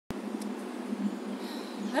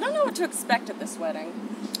what to expect at this wedding.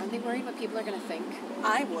 Aren't they worried what people are gonna think?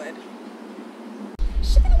 I would.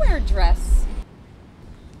 Is she gonna wear a dress?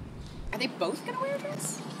 Are they both gonna wear a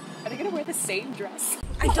dress? Are they gonna wear the same dress?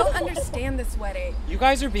 I don't understand this wedding. You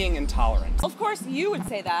guys are being intolerant. Of course you would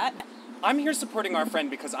say that. I'm here supporting our friend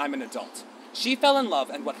because I'm an adult. She fell in love,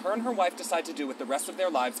 and what her and her wife decide to do with the rest of their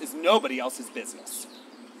lives is nobody else's business.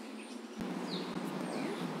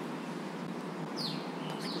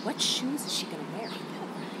 Like, what shoes is she gonna wear?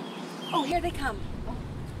 Oh, here they come.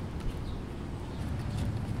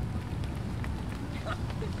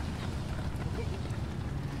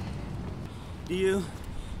 Do you,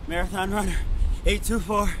 Marathon Runner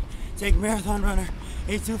 824, take Marathon Runner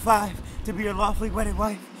 825 to be your lawfully wedded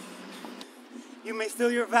wife? You may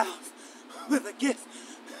seal your vows with a kiss.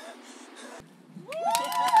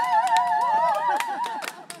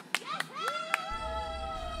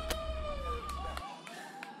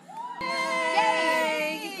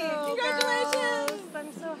 Yay! Congratulations!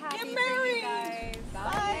 I'm so happy Get for married! you guys.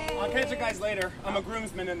 Bye! I'll catch you guys later. I'm a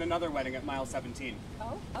groomsman in another wedding at mile 17.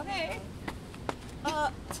 Oh, okay.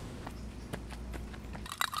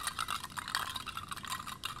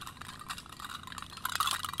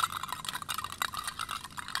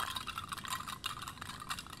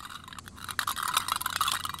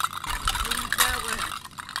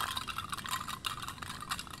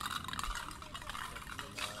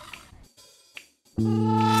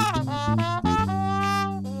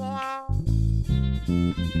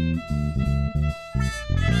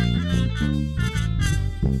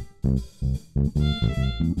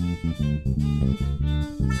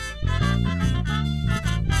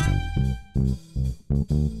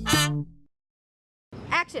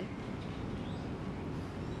 Action.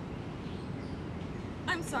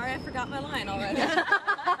 I'm sorry, I forgot my line already.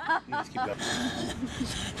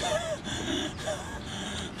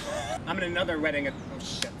 I'm in another wedding at... Oh,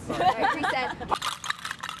 shit, sorry. All right, reset.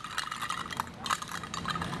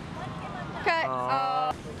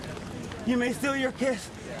 Cut. You may seal your kiss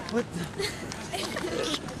with the...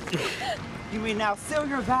 You may now seal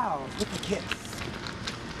your vows with a kiss.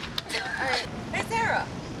 Alright. Hey, Sarah.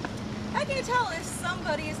 How can you tell if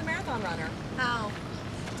somebody is a marathon runner? How?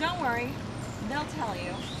 Don't worry. They'll tell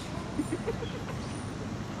you.